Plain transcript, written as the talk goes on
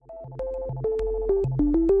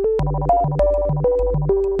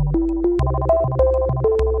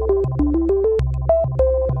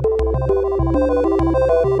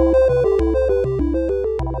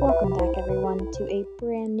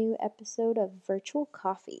of Virtual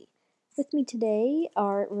Coffee. With me today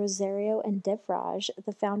are Rosario and Devraj,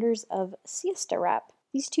 the founders of Siesta Wrap.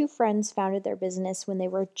 These two friends founded their business when they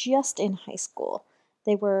were just in high school.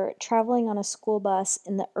 They were traveling on a school bus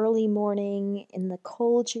in the early morning in the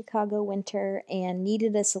cold Chicago winter and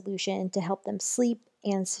needed a solution to help them sleep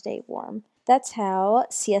and stay warm. That's how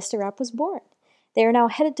Siesta Wrap was born. They are now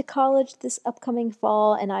headed to college this upcoming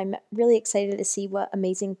fall, and I'm really excited to see what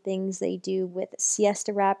amazing things they do with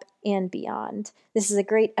Siesta Wrap and beyond. This is a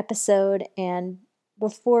great episode, and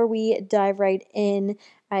before we dive right in,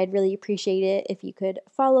 I'd really appreciate it if you could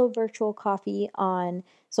follow Virtual Coffee on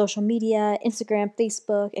social media, Instagram,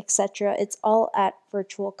 Facebook, etc. It's all at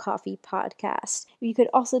Virtual Coffee Podcast. You could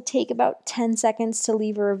also take about 10 seconds to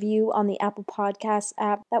leave a review on the Apple Podcasts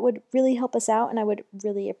app. That would really help us out and I would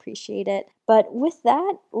really appreciate it. But with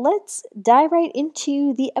that, let's dive right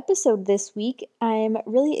into the episode this week. I'm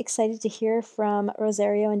really excited to hear from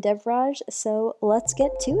Rosario and Devraj, so let's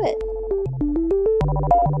get to it.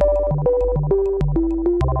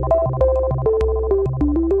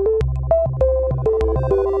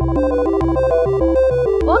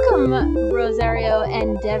 Welcome, Rosario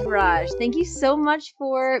and Devraj. Thank you so much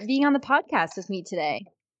for being on the podcast with me today.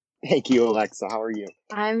 Thank you, Alexa. How are you?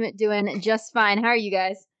 I'm doing just fine. How are you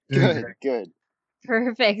guys? Good.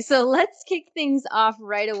 Perfect. So let's kick things off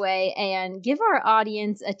right away and give our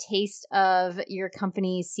audience a taste of your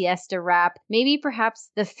company, Siesta Wrap. Maybe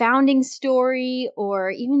perhaps the founding story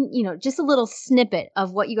or even, just a little snippet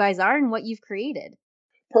of what you guys are and what you've created.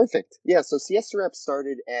 Perfect. Yeah, so Siesta Wrap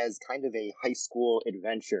started as kind of a high school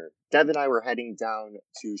adventure. Dev and I were heading down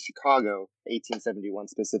to Chicago, 1871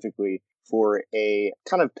 specifically, for a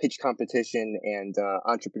kind of pitch competition and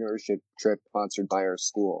entrepreneurship trip sponsored by our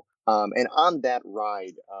school. And on that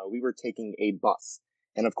ride, we were taking a bus.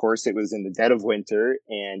 And of course, it was in the dead of winter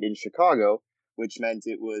and in Chicago, which meant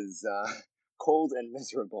it was cold and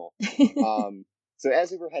miserable. So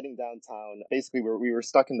as we were heading downtown, basically we were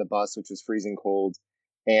stuck in the bus, which was freezing cold.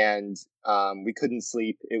 And we couldn't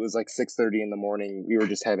sleep. It was like 6:30 in the morning. We were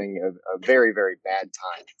just having a very, very bad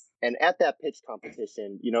time. And at that pitch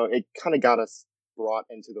competition, it kind of got us brought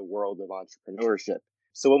into the world of entrepreneurship.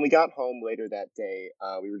 So when we got home later that day,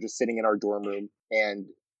 we were just sitting in our dorm room and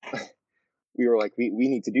we were like, we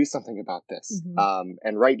need to do something about this. Mhm.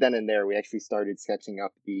 And right then and there, we actually started sketching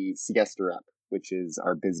up the Siesta Wrap, which is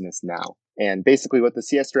our business now. And basically what the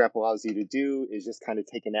Siesta Wrap allows you to do is just kind of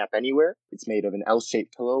take a nap anywhere. It's made of an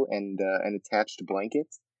L-shaped pillow and an attached blanket.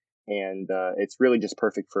 And it's really just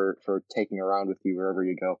perfect for taking around with you wherever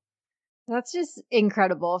you go. That's just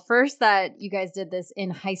incredible. First, that you guys did this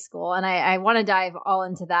in high school, and I want to dive all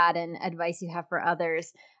into that and advice you have for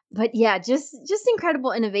others. But yeah, just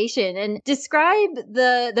incredible innovation. And describe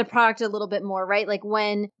the product a little bit more, right? Like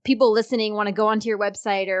when people listening want to go onto your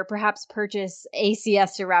website or perhaps purchase a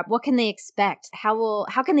Siesta Wrap, what can they expect? How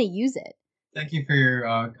can they use it? Thank you for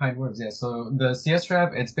your kind words. Yeah, so the Siesta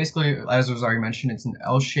Wrap, it's basically, as was already mentioned, it's an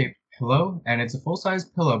L-shaped pillow, and it's a full-size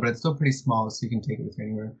pillow, but it's still pretty small, so you can take it with you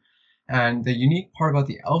anywhere. And the unique part about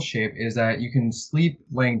the L shape is that you can sleep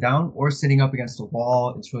laying down or sitting up against a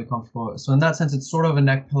wall. It's really comfortable. So in that sense, it's sort of a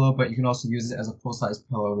neck pillow, but you can also use it as a full-size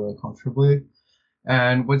pillow really comfortably.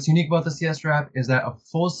 And what's unique about the Siesta Wrap is that a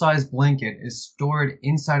full-size blanket is stored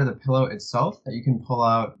inside of the pillow itself that you can pull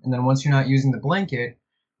out. And then once you're not using the blanket,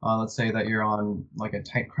 let's say that you're on like a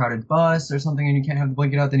tight crowded bus or something and you can't have the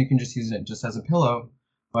blanket out, then you can just use it just as a pillow.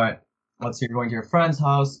 But let's say you're going to your friend's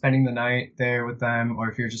house, spending the night there with them,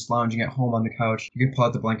 or if you're just lounging at home on the couch, you can pull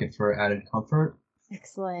out the blanket for added comfort.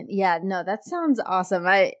 Excellent. Yeah, no, that sounds awesome.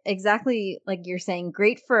 I exactly like you're saying,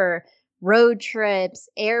 great for road trips,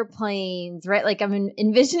 airplanes, right? Like I'm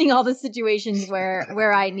envisioning all the situations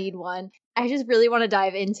where I need one. I just really want to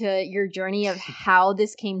dive into your journey of how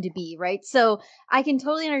this came to be, right? So I can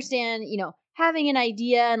totally understand, having an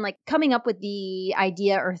idea and like coming up with the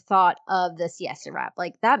idea or thought of the Siesta Wrap.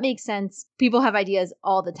 Like that makes sense. People have ideas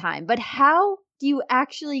all the time, but how do you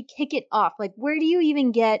actually kick it off? Like where do you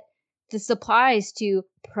even get the supplies to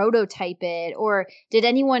prototype it, or did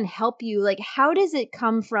anyone help you? Like how does it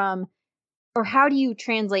come from, or how do you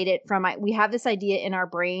translate it from we have this idea in our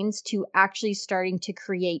brains to actually starting to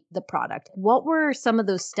create the product? What were some of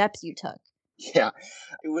those steps you took? Yeah,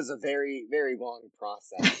 it was a very, very long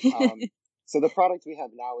process. So the product we have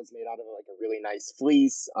now is made out of like a really nice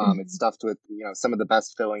fleece. It's stuffed with, some of the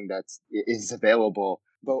best filling that is available.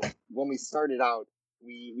 But when we started out,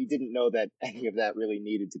 we didn't know that any of that really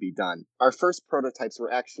needed to be done. Our first prototypes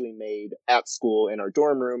were actually made at school in our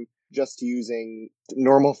dorm room, just using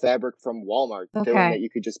normal fabric from Walmart, filling that you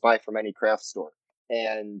could just buy from any craft store.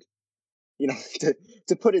 And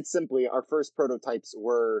to put it simply, our first prototypes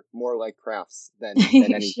were more like crafts than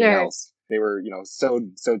anything Sure. else. They were,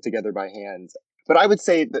 sewed together by hand. But I would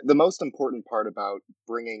say that the most important part about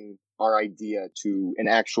bringing our idea to an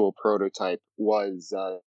actual prototype was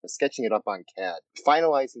sketching it up on CAD,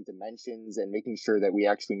 finalizing dimensions, and making sure that we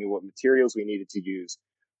actually knew what materials we needed to use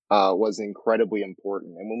was incredibly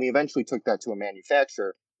important. And when we eventually took that to a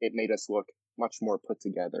manufacturer, it made us look much more put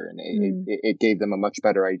together, and it gave them a much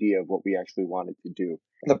better idea of what we actually wanted to do.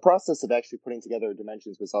 The process of actually putting together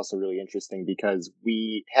dimensions was also really interesting because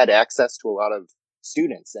we had access to a lot of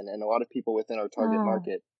students and a lot of people within our target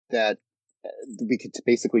market that we could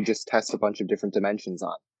basically just test a bunch of different dimensions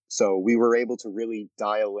on. So we were able to really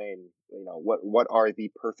dial in, what are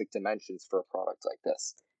the perfect dimensions for a product like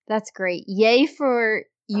this. That's great. Yay for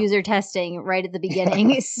user testing right at the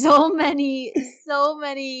beginning. So many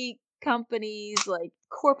companies, like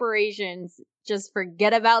corporations, just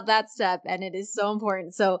forget about that step, and it is so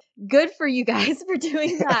important. So good for you guys for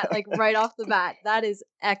doing that, like right off the bat. That is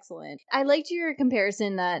excellent. I liked your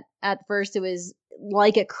comparison that at first it was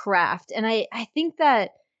like a craft. And I think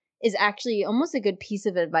that is actually almost a good piece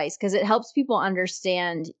of advice because it helps people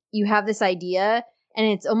understand you have this idea and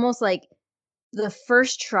it's almost like the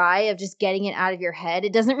first try of just getting it out of your head.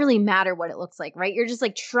 It doesn't really matter what it looks like, right? You're just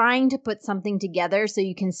like trying to put something together so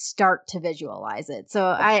you can start to visualize it. So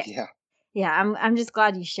I'm just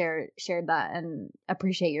glad you shared that and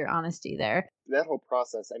appreciate your honesty there. That whole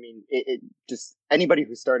process, I mean, it just, anybody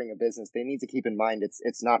who's starting a business, they need to keep in mind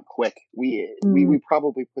it's not quick. We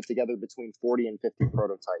probably put together between 40 and 50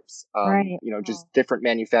 prototypes. Right. Just different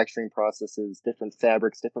manufacturing processes, different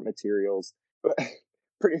fabrics, different materials.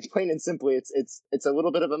 Pretty plain and simply, it's a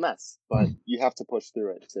little bit of a mess, but you have to push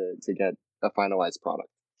through it to get a finalized product.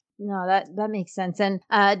 No, that makes sense. And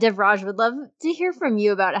Devraj, would love to hear from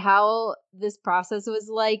you about how this process was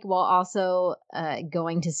like while also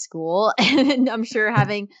going to school and I'm sure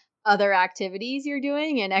having other activities you're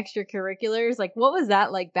doing and extracurriculars. Like, what was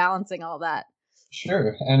that like balancing all that?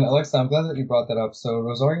 Sure. And Alexa, I'm glad that you brought that up. So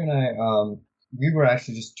Rosario and I, we were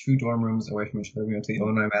actually just 2 dorm rooms away from each other. We went to the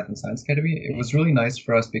Illinois Math and Science Academy. It was really nice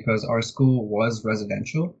for us because our school was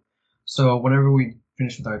residential. So whenever we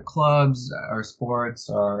finished with our clubs, our sports,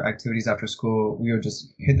 our activities after school, we would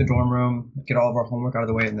just hit the dorm room, get all of our homework out of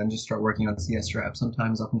the way, and then just start working on CS Rap,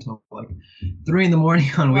 sometimes up until like 3 in the morning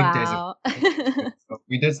on weekdays. Wow. So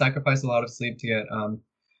we did sacrifice a lot of sleep to get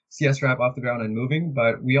CS Rap off the ground and moving,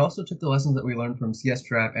 but we also took the lessons that we learned from CS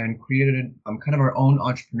Rap and created kind of our own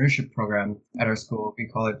entrepreneurship program at our school. We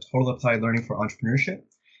call it Total Applied Learning for Entrepreneurship.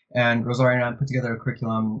 And Rosario and I put together a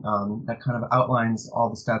curriculum that kind of outlines all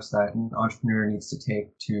the steps that an entrepreneur needs to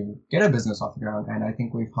take to get a business off the ground. And I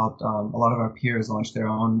think we've helped a lot of our peers launch their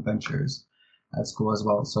own ventures at school as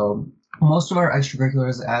well. So most of our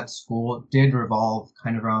extracurriculars at school did revolve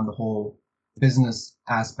kind of around the whole business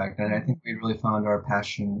aspect. And I think we really found our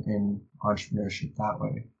passion in entrepreneurship that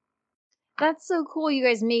way. That's so cool. You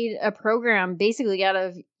guys made a program basically out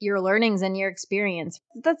of your learnings and your experience.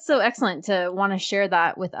 That's so excellent to want to share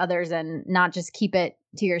that with others and not just keep it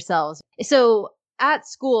to yourselves. So at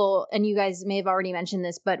school, and you guys may have already mentioned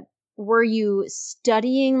this, but were you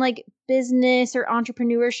studying like business or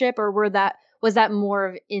entrepreneurship, or was that more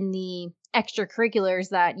of in the extracurriculars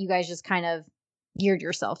that you guys just kind of geared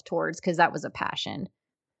yourself towards because that was a passion?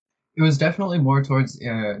 It was definitely more towards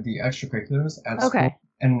the extracurriculars at school.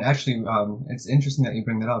 And actually, it's interesting that you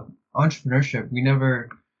bring that up. Entrepreneurship, we never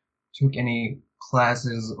took any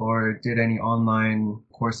classes or did any online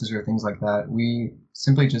courses or things like that. We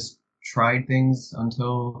simply just tried things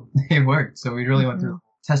until they worked. So we really went through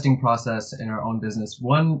testing process in our own business.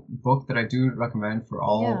 One book that I do recommend for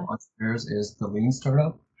all entrepreneurs is The Lean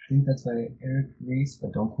Startup. I think that's by Eric Ries,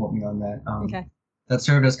 but don't quote me on that. That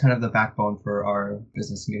served as kind of the backbone for our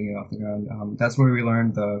business and getting it off the ground. That's where we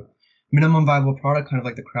learned the minimum viable product, kind of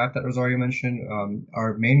like the craft that Rosario mentioned.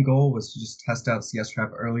 Our main goal was to just test out CS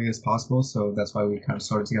Wrap early as possible. So that's why we kind of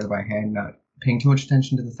sorted together by hand, not paying too much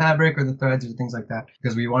attention to the fabric or the threads or things like that,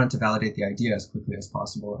 because we wanted to validate the idea as quickly as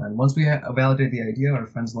possible. And once we validated the idea, our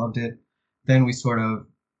friends loved it, then we sort of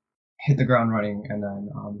hit the ground running and then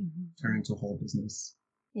turned into a whole business.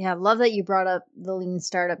 Yeah, I love that you brought up the Lean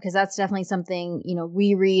Startup because that's definitely something,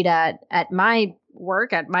 we read at my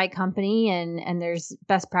work, at my company, and there's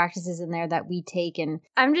best practices in there that we take. And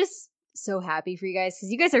I'm just so happy for you guys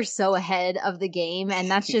because you guys are so ahead of the game, and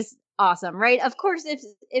that's just awesome, right? Of course,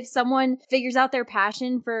 if someone figures out their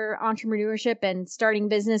passion for entrepreneurship and starting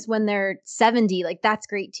business when they're 70, like that's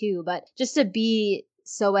great too. But just to be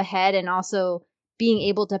so ahead and also being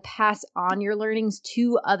able to pass on your learnings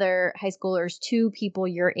to other high schoolers, to people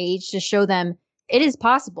your age, to show them it is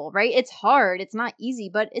possible, right? It's hard. It's not easy,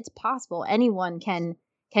 but it's possible. Anyone can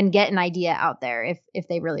get an idea out there if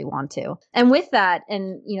they really want to. And with that,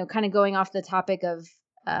 and kind of going off the topic of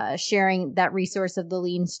sharing that resource of the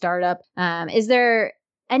lean startup, is there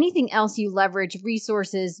anything else you leverage,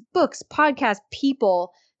 resources, books, podcasts,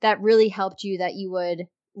 people that really helped you that you would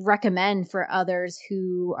recommend for others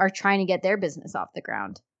who are trying to get their business off the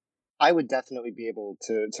ground? I would definitely be able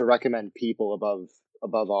to recommend people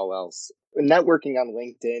above all else. Networking on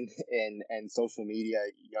LinkedIn and social media,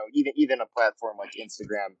 even a platform like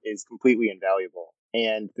Instagram is completely invaluable.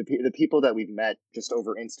 And the people that we've met just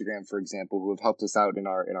over Instagram, for example, who have helped us out in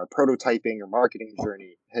our prototyping or marketing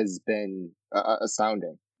journey has been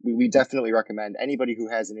astounding. We definitely recommend anybody who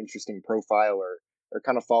has an interesting profile or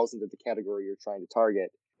kind of falls into the category you're trying to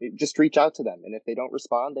target. Just reach out to them, and if they don't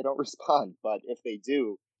respond, they don't respond. But if they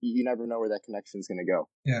do, you never know where that connection is going to go.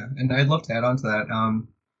 Yeah, and I'd love to add on to that.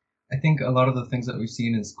 I think a lot of the things that we've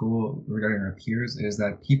seen in school regarding our peers is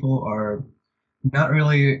that people are not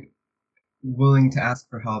really willing to ask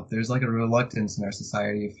for help. There's like a reluctance in our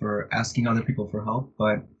society for asking other people for help,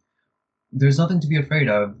 but there's nothing to be afraid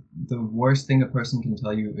of. The worst thing a person can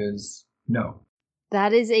tell you is no.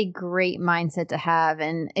 That is a great mindset to have.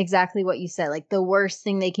 And exactly what you said, like the worst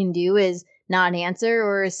thing they can do is not answer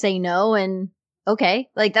or say no. And okay,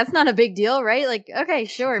 like that's not a big deal, right? Like, okay,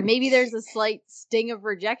 sure. Maybe there's a slight sting of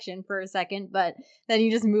rejection for a second, but then you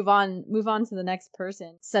just move on to the next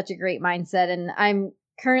person. Such a great mindset. And I'm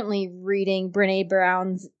currently reading Brene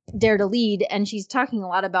Brown's Dare to Lead, and she's talking a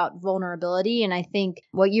lot about vulnerability. And I think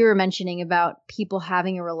what you were mentioning about people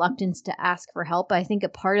having a reluctance to ask for help, I think a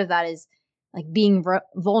part of that is like being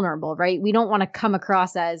vulnerable, right? We don't want to come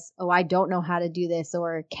across as, oh, I don't know how to do this,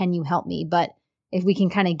 or can you help me? But if we can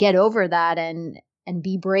kind of get over that and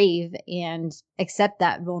be brave and accept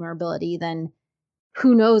that vulnerability, then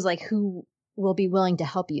who knows, like who will be willing to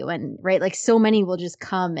help you. And right, like so many will just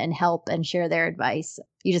come and help and share their advice.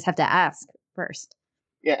 You just have to ask first.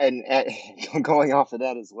 Yeah, and going off of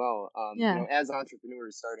that as well, Yeah. as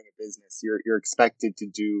entrepreneurs starting a business, you're expected to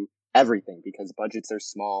do everything because budgets are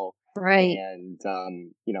small, Right. and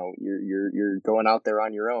you're going out there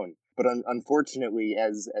on your own. But unfortunately,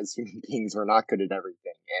 as human beings, we're not good at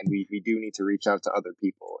everything, and we do need to reach out to other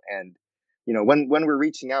people. And when we're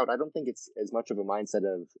reaching out, I don't think it's as much of a mindset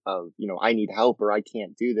of I need help or I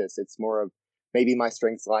can't do this. It's more of maybe my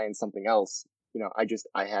strengths lie in something else.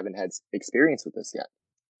 I haven't had experience with this yet,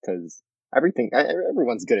 because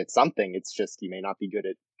everyone's good at something. It's just you may not be good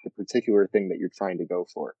at the particular thing that you're trying to go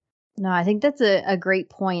for. No, I think that's a great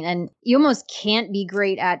point. And you almost can't be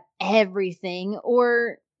great at everything,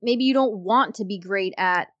 or maybe you don't want to be great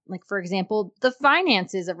at, like, for example, the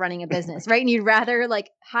finances of running a business, right? And you'd rather like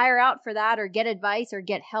hire out for that or get advice or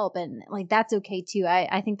get help. And like, that's okay too.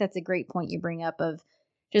 I think that's a great point you bring up of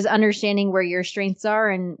just understanding where your strengths are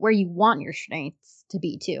and where you want your strengths to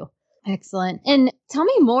be too. Excellent. And tell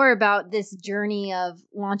me more about this journey of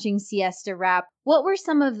launching Siesta Wrap. What were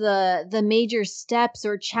some of the major steps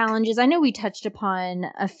or challenges? I know we touched upon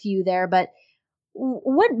a few there, but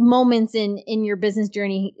what moments in your business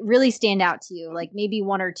journey really stand out to you? Like maybe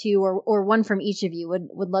one or two, or one from each of you.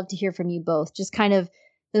 Would love to hear from you both. Just kind of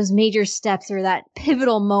those major steps or that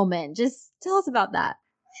pivotal moment. Just tell us about that.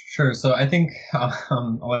 Sure. So I think,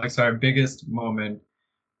 Alexa, our biggest moment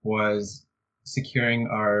was securing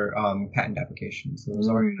our patent application. So it was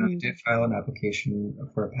already, we did file an application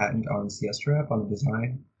for a patent on Siesta Wrap, on the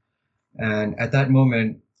design. And at that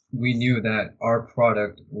moment, we knew that our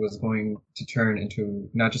product was going to turn into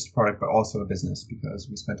not just a product, but also a business, because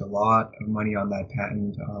we spent a lot of money on that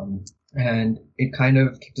patent. And it kind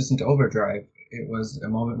of kicked us into overdrive. It was a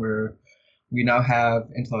moment where we now have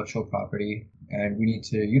intellectual property and we need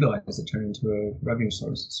to utilize it, turn it into a revenue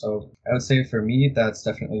source. So I would say for me, that's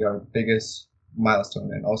definitely our biggest milestone,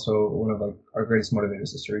 and also one of like our greatest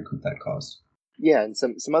motivators is to recoup that cost. Yeah, and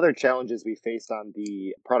some other challenges we faced on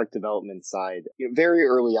the product development side, very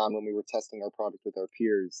early on when we were testing our product with our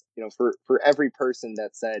peers, for every person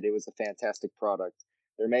that said it was a fantastic product,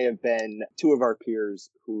 there may have been two of our peers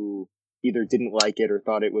who either didn't like it or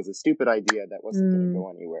thought it was a stupid idea that wasn't going to go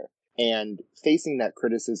anywhere. And facing that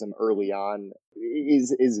criticism early on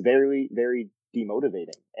is very, very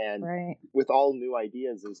demotivating. And Right. with all new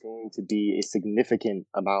ideas, there's going to be a significant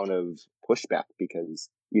amount of pushback because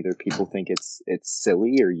either people think it's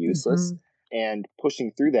silly or useless. And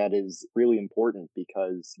pushing through that is really important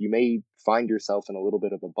because you may find yourself in a little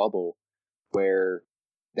bit of a bubble where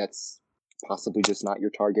that's possibly just not your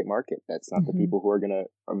target market. That's not the people who are going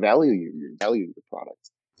to value your product.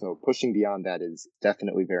 So pushing beyond that is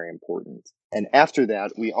definitely very important. And after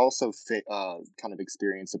that, we also kind of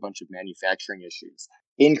experience a bunch of manufacturing issues.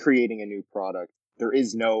 In creating a new product, there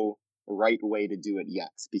is no right way to do it yet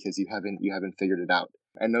because you haven't figured it out.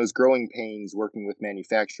 And those growing pains working with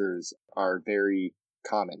manufacturers are very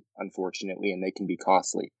common, unfortunately, and they can be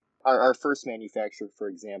costly. Our first manufacturer, for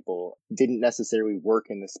example, didn't necessarily work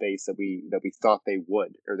in the space that we thought they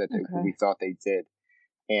would, or we thought they did.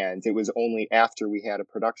 And it was only after we had a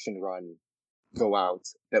production run go out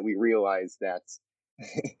that we realized that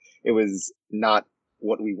it was not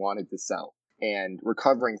what we wanted to sell. And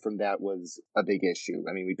recovering from that was a big issue.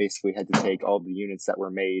 I mean, we basically had to take all the units that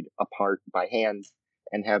were made apart by hand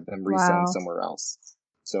and have them resewn Wow. somewhere else.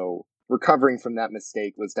 So recovering from that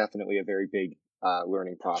mistake was definitely a very big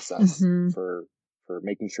learning process Hmm. for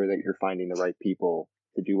making sure that you're finding the right people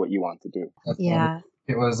to do what you want to do. That's wonderful. Yeah.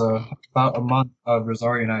 It was about a month of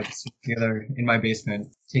Rosario and I just together in my basement,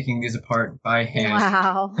 taking these apart by hand,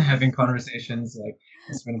 Wow. having conversations. Like,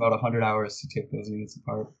 I spent about 100 hours to take those units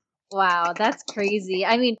apart. Wow, that's crazy.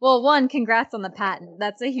 I mean, well, one, congrats on the patent.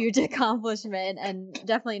 That's a huge accomplishment and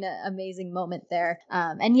definitely an amazing moment there.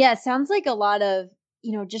 And yeah, it sounds like a lot of,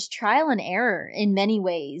 just trial and error in many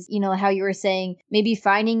ways. How you were saying, maybe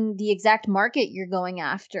finding the exact market you're going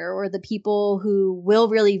after or the people who will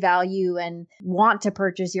really value and want to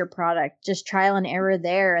purchase your product. Just trial and error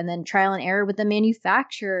there, and then trial and error with the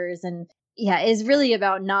manufacturers. And yeah, is really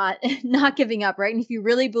about not not giving up, right? And if you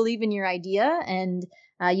really believe in your idea and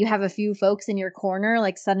you have a few folks in your corner,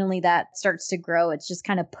 like suddenly that starts to grow. It's just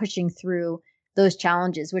kind of pushing through those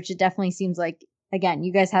challenges, which it definitely seems like, again,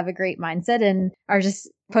 you guys have a great mindset and are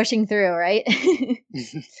just pushing through, right?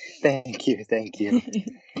 Thank you. Thank you.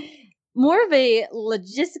 More of a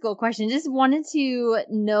logistical question. Just wanted to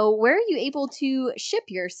know, where are you able to ship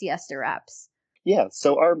your siesta wraps? Yeah,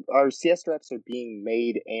 so our CS wraps are being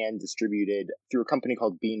made and distributed through a company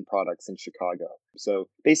called Bean Products in Chicago. So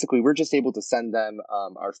basically, we're just able to send them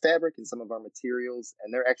our fabric and some of our materials,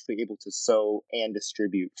 and they're actually able to sew and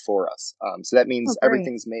distribute for us. So that Oh, means great.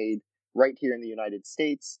 everything's made right here in the United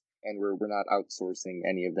States, and we're not outsourcing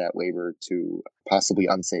any of that labor to possibly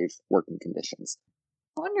unsafe working conditions.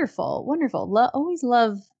 Wonderful, wonderful. Always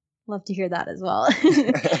love to hear that as well.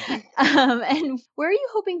 And where are you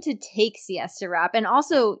hoping to take Siesta Rap and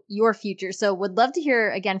also your future? So would love to hear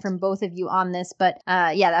again from both of you on this. But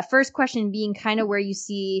yeah, that first question being kind of where you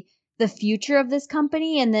see the future of this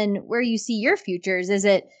company and then where you see your futures. Is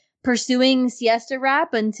it pursuing Siesta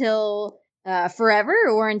Rap until forever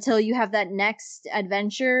or until you have that next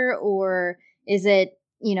adventure? Or is it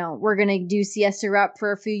we're going to do Siesta Rep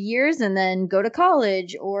for a few years and then go to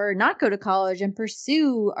college or not go to college and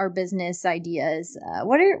pursue our business ideas.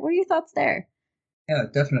 What are your thoughts there? Yeah,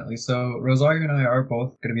 definitely. So Rosario and I are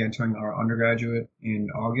both going to be entering our undergraduate in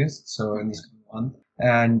August, so in this coming month.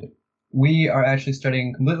 And we are actually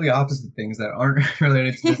studying completely opposite things that aren't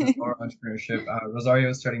related to business or entrepreneurship.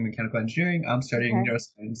 Rosario is studying mechanical engineering. I'm studying Okay.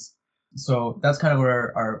 neuroscience. So that's kind of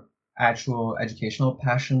where our actual educational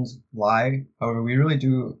passions lie. However, we really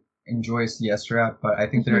do enjoy Siesta Rap, but I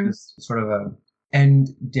think there Hmm. is sort of a end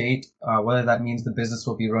date, whether that means the business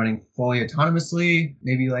will be running fully autonomously,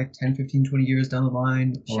 maybe like 10, 15, 20 years down the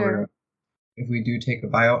line, Sure. or if we do take a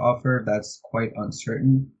buyout offer, that's quite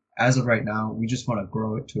uncertain. As of right now, we just want to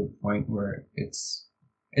grow it to a point where it's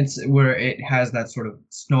where it has that sort of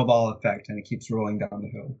snowball effect and it keeps rolling down the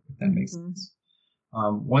hill, if that makes Hmm. sense.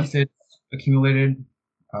 Once it's accumulated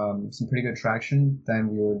some pretty good traction, then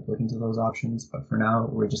we would look into those options. But for now,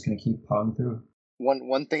 we're just going to keep plowing through.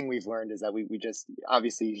 One thing we've learned is that we just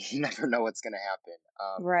obviously you never know what's going to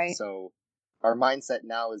happen. Right. So our mindset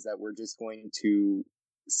now is that we're just going to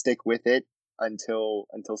stick with it until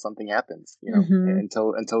something happens, Hmm.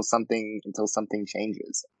 until something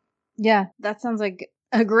changes. Yeah, that sounds like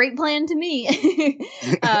a great plan to me.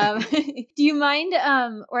 Do you mind,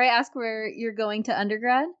 or I ask where you're going to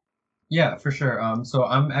undergrad? Yeah, for sure. So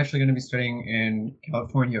I'm actually going to be studying in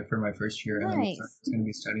California for my first year, and then my friend Nice. is going to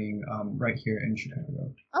be studying right here in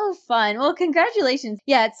Chicago. Oh, fun. Well, congratulations.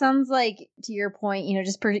 Yeah, it sounds like to your point,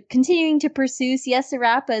 just continuing to pursue Siesta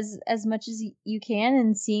Rap as much as you can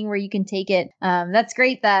and seeing where you can take it. That's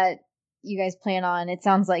great that you guys plan on. It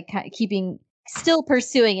sounds like keeping still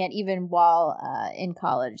pursuing it even while in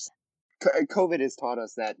college. COVID has taught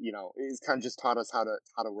us that it's kind of just taught us how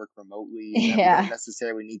to work remotely and that we don't Yeah,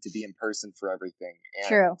 necessarily need to be in person for everything. And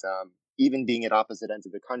true. even being at opposite ends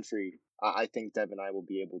of the country, I think Deb and I will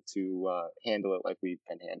be able to handle it like we've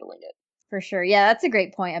been handling it. For sure. Yeah, that's a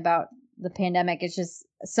great point about the pandemic. It's just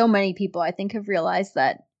so many people I think have realized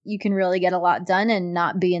that you can really get a lot done and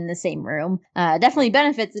not be in the same room. Definitely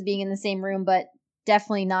benefits of being in the same room, but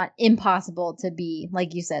definitely not impossible to be,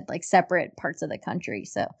 like you said, like separate parts of the country.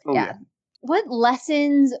 So Oh yeah. yeah. What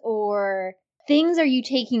lessons or things are you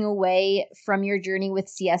taking away from your journey with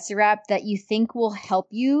Siesta Wrap that you think will help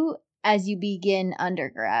you as you begin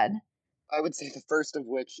undergrad? I would say the first of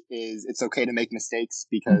which is it's okay to make mistakes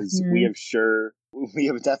because Hmm. we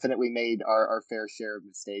have definitely made our fair share of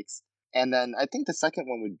mistakes. And then I think the second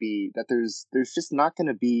one would be that there's just not going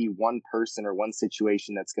to be one person or one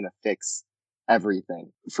situation that's going to fix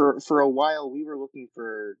everything. For a while we were looking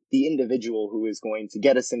for the individual who is going to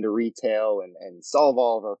get us into retail and solve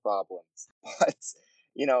all of our problems. But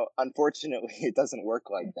unfortunately it doesn't work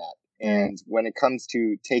like that. Right. And when it comes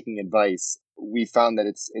to taking advice, we found that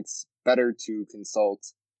it's better to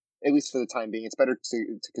consult, at least for the time being, it's better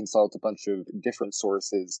to consult a bunch of different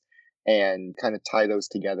sources and kind of tie those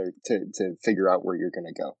together to figure out where you're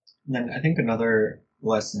going to go. And then I think another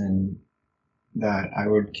lesson that I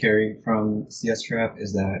would carry from CS Rep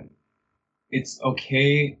is that it's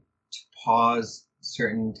okay to pause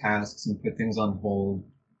certain tasks and put things on hold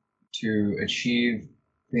to achieve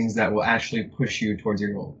things that will actually push you towards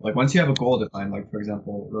your goal. Like once you have a goal defined, like for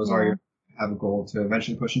example, Rosario have a goal to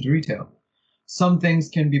eventually push into retail. Some things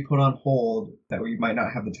can be put on hold that we might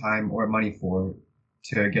not have the time or money for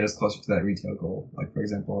to get us closer to that retail goal. Like for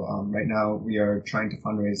example, right now we are trying to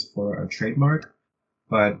fundraise for a trademark,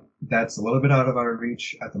 but that's a little bit out of our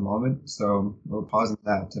reach at the moment. So we're pausing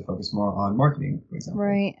that to focus more on marketing, for example.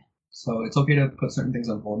 Right. So it's okay to put certain things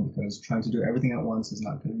on hold because trying to do everything at once is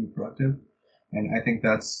not going to be productive. And I think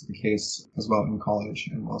that's the case as well in college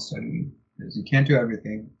and while studying. Is you can't do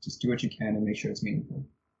everything. Just do what you can and make sure it's meaningful.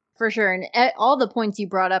 For sure. And all the points you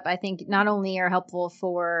brought up, I think not only are helpful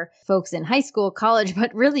for folks in high school, college,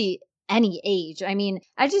 but really any age. I mean,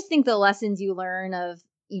 I just think the lessons you learn of,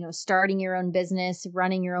 starting your own business,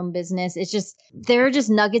 running your own business, it's just, there are just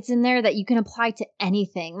nuggets in there that you can apply to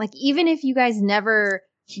anything. Like, even if you guys never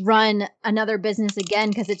run another business again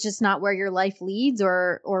because it's just not where your life leads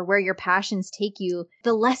or where your passions take you,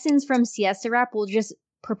 the lessons from Siesta Wrap will just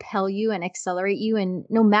propel you and accelerate you, and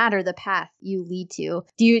no matter the path you lead to.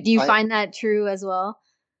 Do you find that true as well?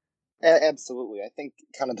 Absolutely. I think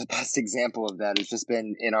kind of the best example of that has just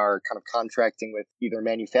been in our kind of contracting with either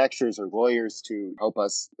manufacturers or lawyers to help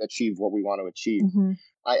us achieve what we want to achieve. Mm-hmm.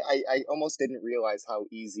 I almost didn't realize how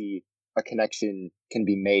easy a connection can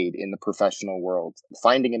be made in the professional world.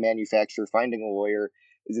 Finding a manufacturer, finding a lawyer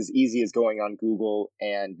is as easy as going on Google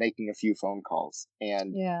and making a few phone calls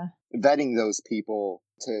and Yeah. vetting those people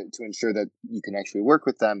to ensure that you can actually work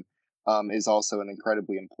with them. Is also an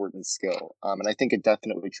incredibly important skill. And I think it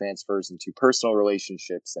definitely transfers into personal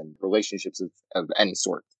relationships and relationships of any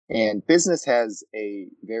sort. And business has a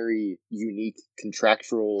very unique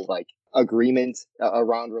contractual agreement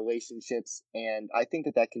around relationships. And I think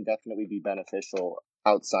that can definitely be beneficial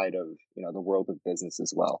outside of, the world of business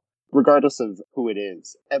as well. Regardless of who it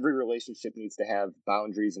is, every relationship needs to have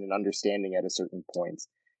boundaries and an understanding at a certain point.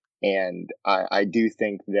 And I do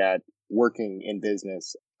think that working in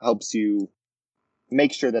business helps you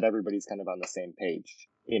make sure that everybody's kind of on the same page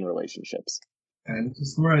in relationships. And to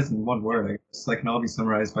summarize in one word, I guess that can all be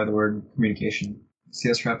summarized by the word communication.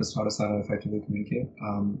 CS Rep has taught us how to effectively communicate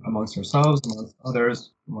amongst ourselves, amongst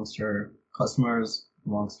others, amongst our customers,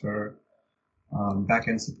 amongst our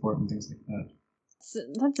back-end support and things like that. So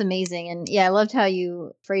that's amazing. And yeah, I loved how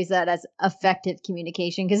you phrase that as effective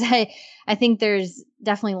communication, because I think there's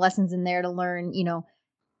definitely lessons in there to learn,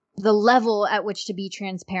 the level at which to be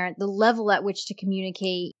transparent, the level at which to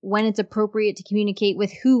communicate, when it's appropriate to communicate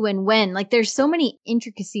with who and when. Like, there's so many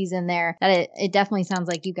intricacies in there that it definitely sounds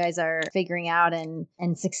like you guys are figuring out and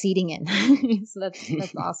succeeding in. So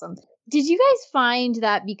that's awesome. Did you guys find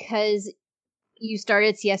that because you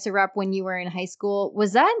started Siesta Rep when you were in high school,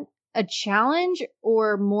 was that a challenge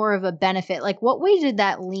or more of a benefit? Like, what way did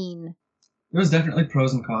that lean? There was definitely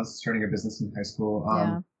pros and cons to starting a business in high school.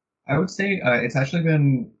 Yeah. I would say it's actually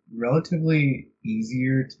been relatively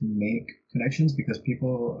easier to make connections because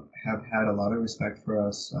people have had a lot of respect for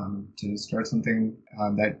us to start something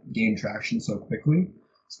that gained traction so quickly,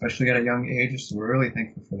 especially at a young age. So we're really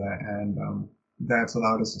thankful for that. And that's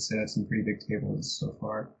allowed us to sit at some pretty big tables so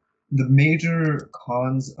far. The major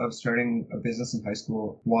cons of starting a business in high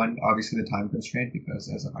school, one, obviously the time constraint, because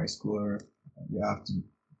as a high schooler, you have to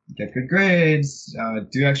get good grades,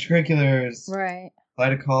 do extracurriculars, Right.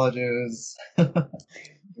 apply to colleges,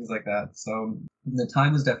 things like that. So the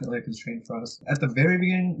time was definitely a constraint for us. At the very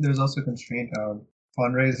beginning, there was also a constraint of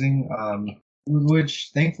fundraising,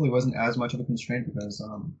 which thankfully wasn't as much of a constraint because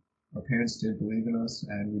our parents did believe in us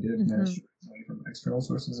and we did manage to raise money from external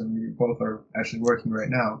sources, and we both are actually working right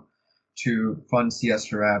now. to fund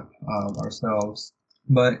Siesta Wrap ourselves.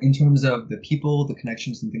 But in terms of the people, the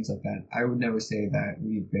connections, and things like that, I would never say that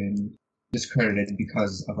we've been discredited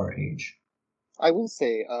because of our age. I will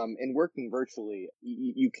say, in working virtually,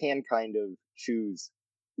 you can kind of choose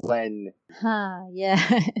when, Huh, yeah.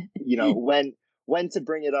 you know, when to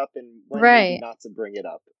bring it up and when maybe Right. not to bring it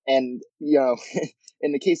up. And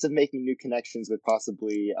in the case of making new connections with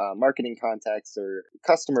possibly marketing contacts or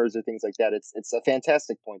customers or things like that, it's a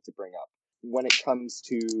fantastic point to bring up. When it comes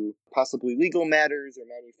to possibly legal matters or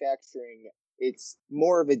manufacturing, it's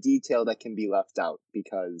more of a detail that can be left out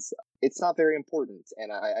because it's not very important.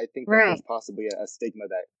 And I think that there's Right. possibly a stigma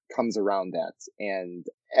that comes around that. And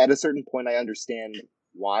at a certain point, I understand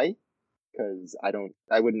why, because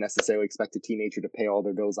I wouldn't necessarily expect a teenager to pay all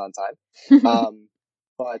their bills on time.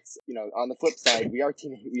 But on the flip side, we are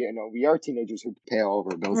teenagers who pay all of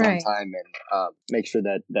our bills on Right. time and make sure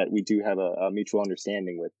that we do have a mutual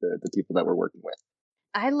understanding with the people that we're working with.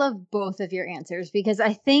 I love both of your answers because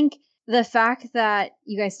I think the fact that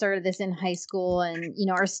you guys started this in high school and,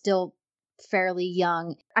 are still fairly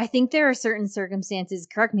young, I think there are certain circumstances,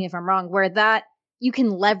 correct me if I'm wrong, where that you can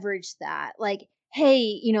leverage that. Like,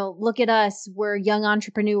 hey, look at us. We're young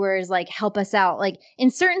entrepreneurs, like help us out. Like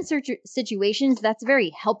in certain situations, that's very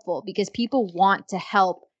helpful because people want to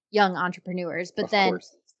help young entrepreneurs. But Of then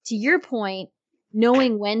course, to your point,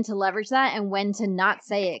 knowing when to leverage that and when to not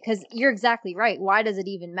say it, because you're exactly right. Why does it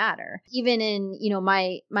even matter? Even in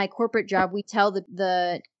my corporate job, we tell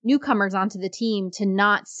the newcomers onto the team to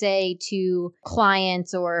not say to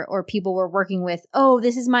clients or people we're working with, oh,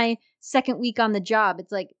 this is my second week on the job.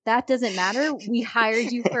 It's like, that doesn't matter. We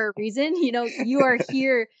hired you for a reason. You are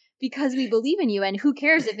here because we believe in you, and who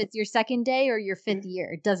cares if it's your second day or your fifth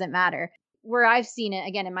year? It doesn't matter. Where I've seen it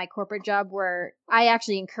again in my corporate job, where I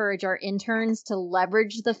actually encourage our interns to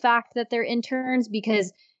leverage the fact that they're interns,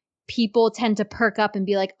 because people tend to perk up and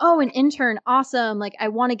be like, oh, an intern, awesome. Like, I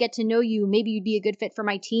want to get to know you. Maybe you'd be a good fit for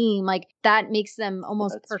my team. Like, that makes them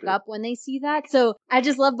almost that's perk true. up when they see that. So I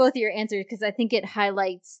just love both of your answers because I think it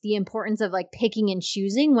highlights the importance of like picking and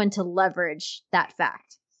choosing when to leverage that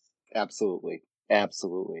fact. Absolutely,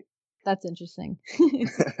 absolutely. That's interesting.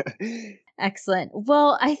 Excellent.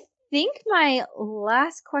 Well, I think my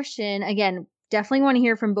last question, again, definitely want to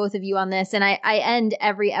hear from both of you on this. And I end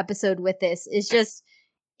every episode with this, is just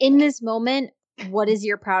in this moment, what is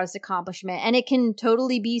your proudest accomplishment? And it can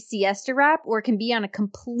totally be Siesta Wrap or it can be on a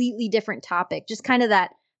completely different topic. Just kind of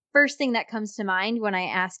that first thing that comes to mind when I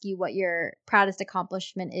ask you what your proudest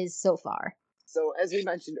accomplishment is so far. So, as we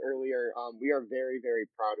mentioned earlier, we are very, very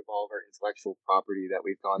proud of all of our intellectual property that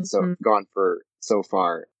we've Mhm. gone for so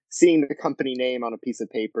far. Seeing the company name on a piece of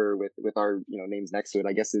paper with our names next to it,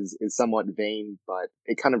 I guess is somewhat vain, but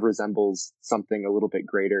it kind of resembles something a little bit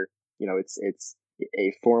greater. It's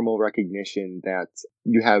a formal recognition that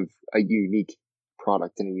you have a unique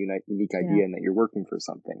product and a unique Yeah. idea, and that you're working for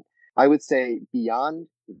something. I would say beyond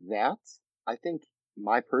that, I think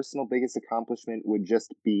my personal biggest accomplishment would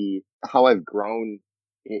just be how I've grown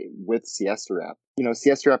with Siesta Wrap.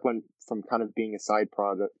 Siesta Wrap went from kind of being a side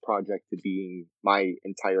project to being my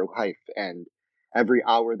entire life, and every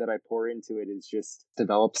hour that I pour into it is just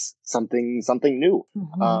develops something new.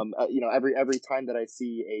 Mhm. Every time that I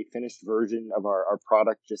see a finished version of our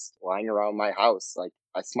product just lying around my house, like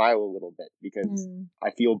I smile a little bit because Mm.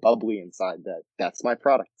 I feel bubbly inside that that's my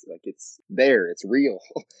product. Like it's there, it's real.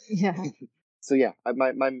 Yeah. So yeah,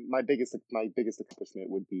 my biggest accomplishment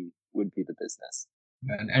would be the business.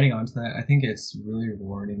 And adding on to that, I think it's really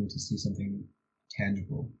rewarding to see something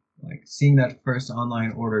tangible. Like seeing that first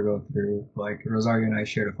online order go through, like Rosario and I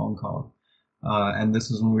shared a phone call. And this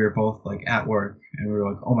was when we were both like at work and we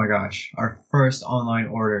were like, oh my gosh, our first online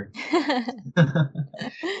order.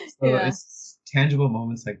 So Yeah. it's tangible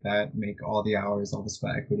moments like that make all the hours, all the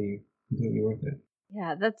sweat equity completely worth it.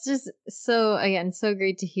 Yeah, that's just so, again, so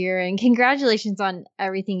great to hear. And congratulations on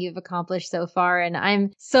everything you've accomplished so far. And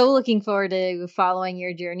I'm so looking forward to following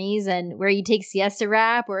your journeys and where you take Siesta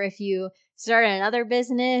Wrap, or if you start another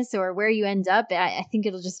business, or where you end up. I think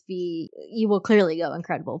it'll just be, you will clearly go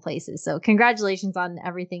incredible places. So congratulations on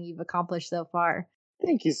everything you've accomplished so far.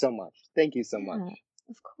 Thank you so much. Thank you so much. Yeah,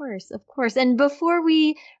 of course, of course. And before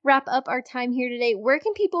we wrap up our time here today, where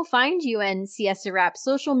can people find you and Siesta Rap?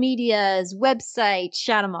 Social medias, website,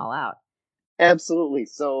 shout them all out. Absolutely.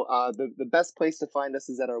 So the best place to find us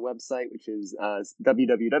is at our website, which is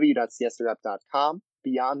www.siestarep.com.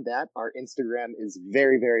 Beyond that, our Instagram is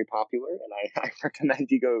very, very popular, and I recommend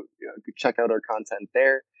you go check out our content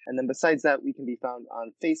there. And then besides that, we can be found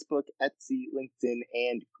on Facebook, Etsy, LinkedIn,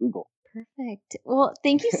 and Google. Perfect. Well,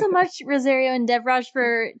 thank you so much, Rosario and Devraj,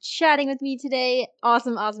 for chatting with me today.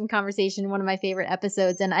 Awesome, awesome conversation. One of my favorite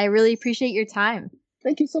episodes, and I really appreciate your time.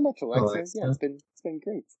 Thank you so much, Alexa. Alexa. Yeah, it's been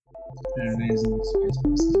great. It's been an amazing experience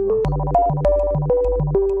for us as well.